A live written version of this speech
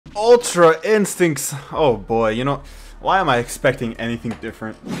Ultra Instincts. Oh boy, you know, why am I expecting anything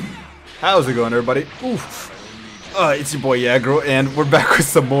different? How's it going, everybody? Oof. It's your boy Yagrel, and we're back with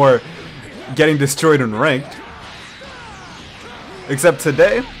some more getting destroyed in ranked. Except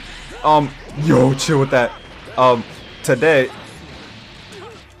today, yo, chill with that. Today,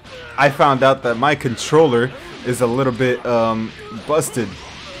 I found out that my controller is a little bit busted.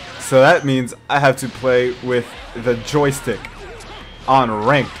 So that means I have to play with the joystick on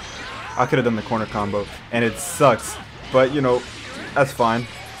ranked. I could have done the corner combo, and it sucks. But, you know, that's fine.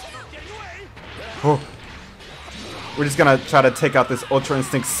 Oh. We're just gonna try to take out this Ultra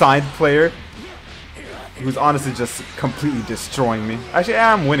Instinct side player, who's honestly just completely destroying me. Actually,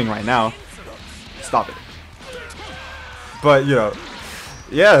 I'm winning right now. Stop it. But, you know,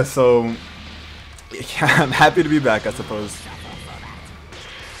 yeah, so yeah, I'm happy to be back, I suppose.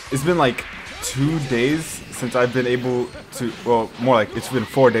 It's been like 2 days since I've been able to, well, more like it's been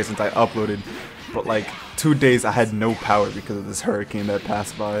 4 days since I uploaded, but like 2 days I had no power because of this hurricane that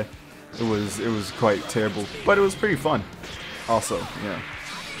passed by. It was quite terrible, but it was pretty fun. Also, yeah,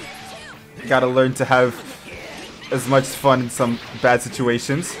 gotta learn to have as much fun in some bad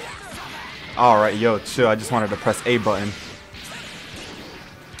situations. All right, yo, chill. I just wanted to press A button.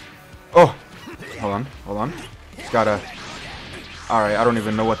 Oh, hold on. Just gotta. All right, I don't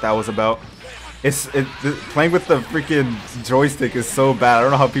even know what that was about. Playing with the freaking joystick is so bad. I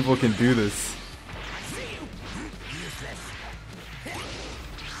don't know how people can do this.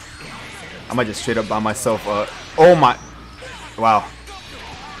 I might just straight up buy myself oh my, wow.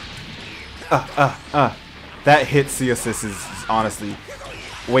 That hit C assist is honestly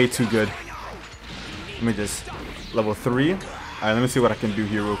way too good. Let me just, level 3. Alright, let me see what I can do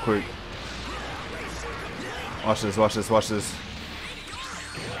here real quick. Watch this.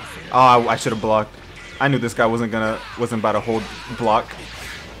 Oh, I should have blocked. I knew this guy wasn't about to hold block.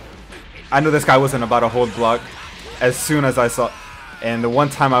 As soon as I saw. And the one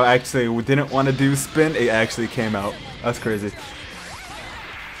time I actually didn't want to do spin, it actually came out. That's crazy.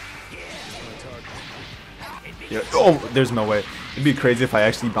 Yeah. Oh, there's no way. It'd be crazy if I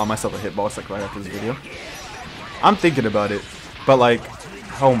actually bought myself a hitbox like right after this video. I'm thinking about it, but like,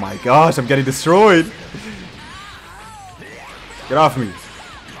 oh my gosh, I'm getting destroyed. Get off me.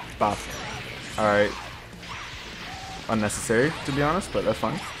 Bop. Alright. Unnecessary, to be honest, but that's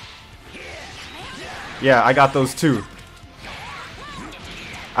fine. Yeah, I got those two.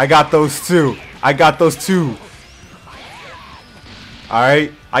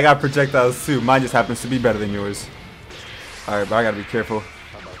 Alright, I got projectiles too. Mine just happens to be better than yours. Alright, but I gotta be careful.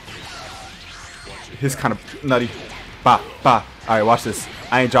 His kind of nutty. Bah. Alright, watch this.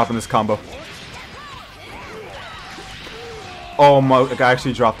 I ain't dropping this combo. Oh my, I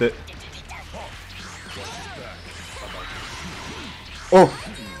actually dropped it. Oh!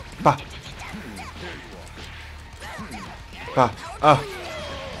 Bah.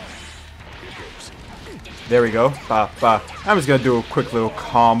 There we go. Bah. I'm just gonna do a quick little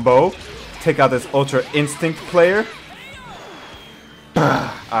combo. Take out this Ultra Instinct player.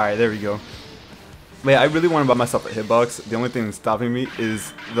 Alright, there we go. Man, I really want to buy myself a hitbox. The only thing that's stopping me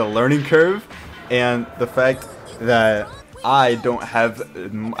is the learning curve and the fact that I don't have.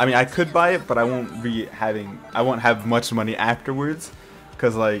 I mean, I could buy it, but I won't have much money afterwards,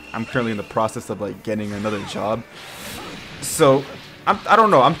 because like I'm currently in the process of like getting another job. So I don't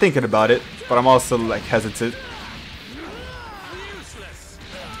know. I'm thinking about it, but I'm also like hesitant.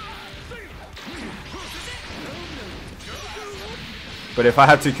 But if I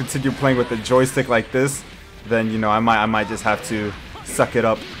have to continue playing with the joystick like this, then you know I might just have to suck it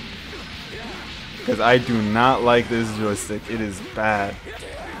up, because I do not like this joystick. It is bad.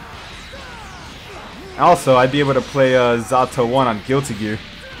 Also, I'd be able to play Zato 1 on Guilty Gear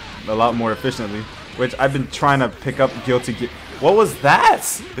a lot more efficiently, which I've been trying to pick up Guilty Gear. What was that?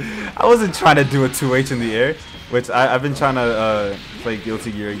 I wasn't trying to do a 2H in the air, which I've been trying to play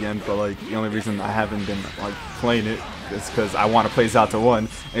Guilty Gear again, but like the only reason I haven't been like playing it is because I want to play Zato 1, and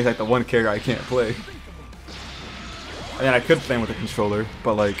it's like the one character I can't play. I mean, I could play with a controller,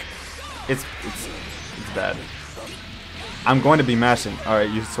 but like it's bad. I'm going to be mashing. All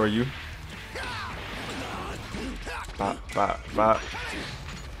right, so are you? Bop. All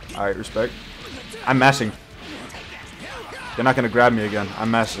right, respect. I'm mashing. They're not gonna grab me again.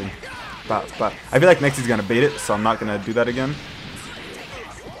 I'm mashing. Bop. I feel like Nexie's gonna bait it, so I'm not gonna do that again.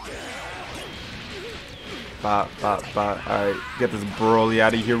 Bop. Alright, get this Broly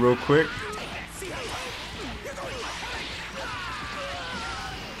out of here real quick.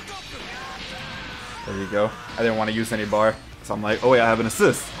 There you go. I didn't want to use any bar, so I'm like, oh wait, I have an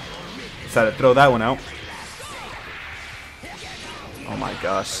assist. Decided to throw that one out. Oh my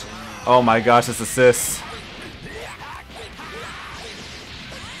gosh. Oh my gosh, this assist.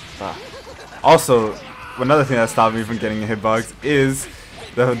 Also, another thing that stopped me from getting a hitbox is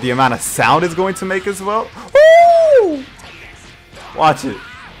the amount of sound it's going to make as well. Woo! Watch it.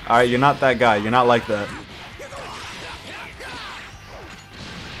 Alright, you're not that guy. You're not like that.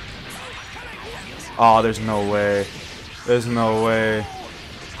 Oh, there's no way. There's no way.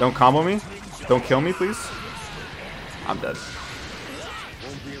 Don't combo me. Don't kill me, please. I'm dead.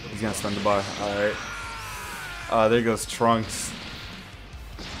 He's gonna stun the bar. Alright. There goes Trunks.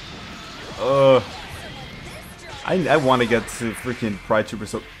 I want to get to freaking Pride Trooper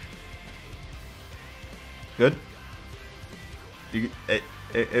so good.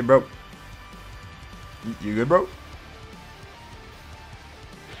 Hey, bro. You good, bro?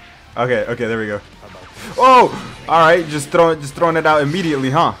 Okay, there we go. Oh, all right, just throwing it out immediately,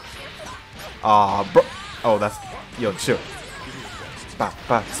 huh? Bro. Oh, that's yo, chill.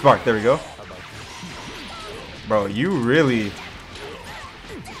 Spark. There we go. Bro, you really.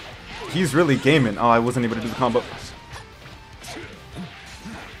 He's really gaming. Oh, I wasn't able to do the combo.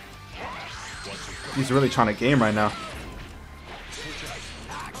 He's really trying to game right now.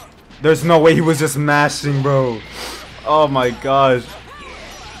 There's no way he was just mashing, bro. Oh my gosh.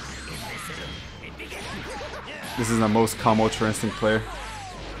 This is the most calm Ultra Instinct player.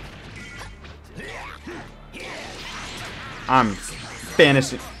 I'm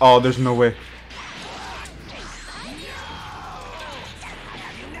banishing. Oh, there's no way.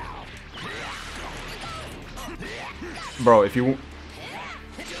 Bro, if you...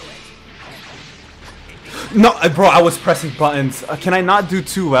 No, bro, I was pressing buttons. Can I not do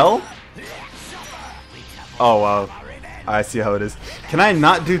 2L? Oh, wow. I see how it is. Can I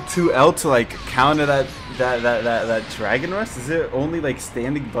not do 2L to, like, counter that Dragon Rush? Is it only, like,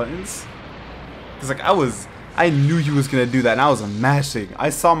 standing buttons? Because, like, I knew he was going to do that, and I was mashing.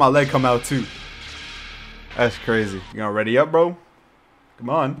 I saw my leg come out, too. That's crazy. You gonna ready up, bro? Come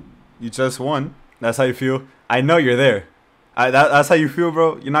on. You just won. That's how you feel. I know you're there. That's how you feel,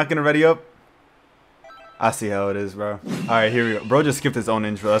 bro? You're not gonna ready up? I see how it is, bro. Alright, here we go. Bro just skipped his own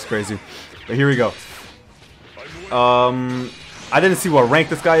intro. That's crazy. But here we go. I didn't see what rank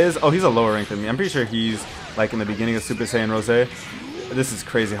this guy is. Oh, he's a lower rank than me. I'm pretty sure he's like in the beginning of Super Saiyan Rose. This is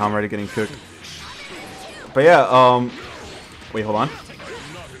crazy how I'm already getting cooked. But yeah, wait, hold on.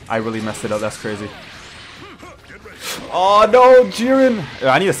 I really messed it up. That's crazy. Oh no, Jiren!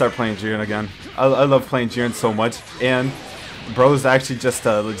 I need to start playing Jiren again. I love playing Jiren so much, and bro's actually just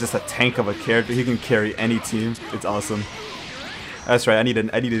a tank of a character. He can carry any team. It's awesome. That's right. I need an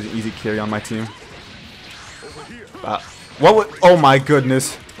easy carry on my team. What would? Oh my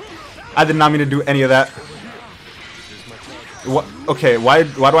goodness! I did not mean to do any of that. What? Okay. Why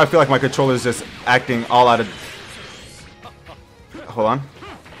do I feel like my controller is just acting all out of? Hold on.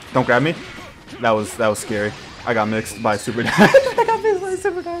 Don't grab me. That was scary. I got mixed by Super Dash. I got mixed by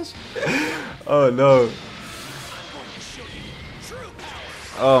Super Dash. Oh no.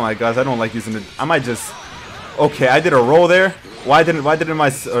 Oh my gosh, I don't like using it. I might just. Okay, I did a roll there. Why didn't my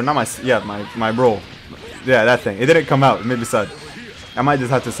roll? Yeah, that thing. It didn't come out. It made me sad. I might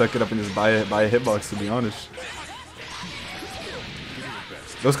just have to suck it up and just buy a hitbox, to be honest.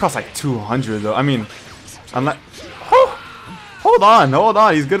 Those cost like 200 though. I mean, I'm not. Oh, hold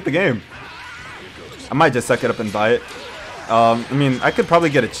on. He's good at the game. I might just suck it up and buy it. I mean, I could probably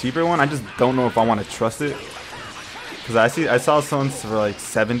get a cheaper one. I just don't know if I want to trust it. Because I saw some for like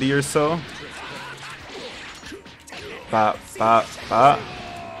 70 or so.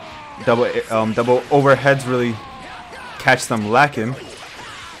 Double overheads really catch them lacking.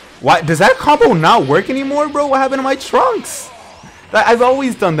 Why does that combo not work anymore, bro? What happened to my Trunks? I've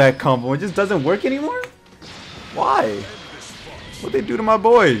always done that combo. It just doesn't work anymore. Why? What'd they do to my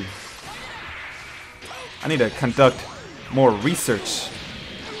boy? I need to conduct more research.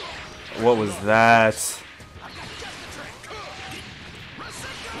 What was that?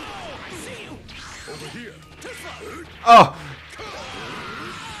 Oh!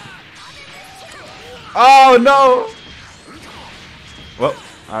 Oh no! Well,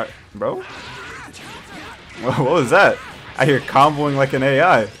 alright, bro. What was that? I hear comboing like an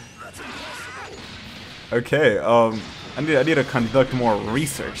AI. Okay, I need to conduct more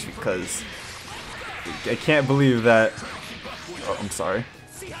research because I can't believe that. Oh, I'm sorry.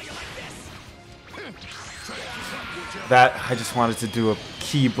 That I just wanted to do a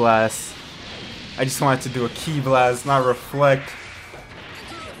key blast. Not reflect.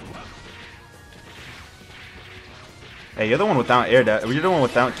 Hey, you're the one without air dash. You're the one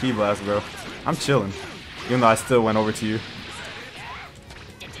without key blast, bro. I'm chilling, even though I still went over to you.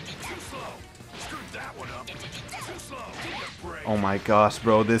 Oh my gosh,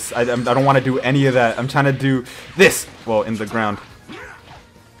 bro. This I don't want to do any of that. I'm trying to do this. Well, in the ground.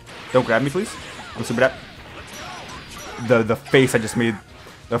 Don't grab me, please. I'm super bad. The face I just made.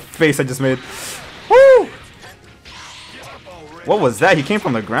 The face I just made. Woo! What was that? He came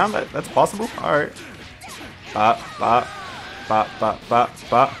from the ground? That's possible? Alright. Bop, bop, bop, bop, bop,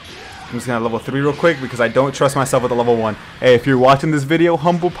 bop. I'm just gonna level 3 real quick because I don't trust myself with a level 1. Hey, if you're watching this video,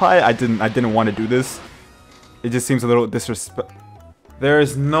 Humble Pie, I didn't want to do this. It just seems a little disrespect. There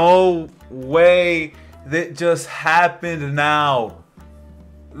is no way that just happened now.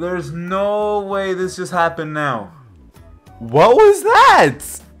 There's no way this just happened now. What was that?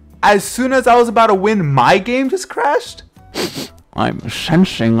 As soon as I was about to win, my game just crashed? I'm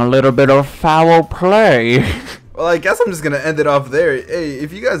sensing a little bit of foul play. Well, I guess I'm just gonna end it off there. Hey,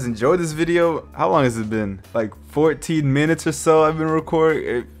 if you guys enjoyed this video, how long has it been? Like 14 minutes or so I've been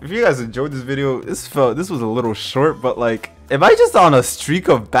recording. If you guys enjoyed this video, this was a little short, but like, am I just on a streak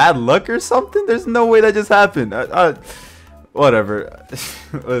of bad luck or something? There's no way that just happened. Whatever.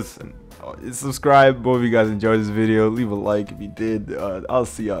 Listen, subscribe. Hope you guys enjoyed this video. Leave a like if you did. I'll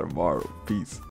see y'all tomorrow. Peace.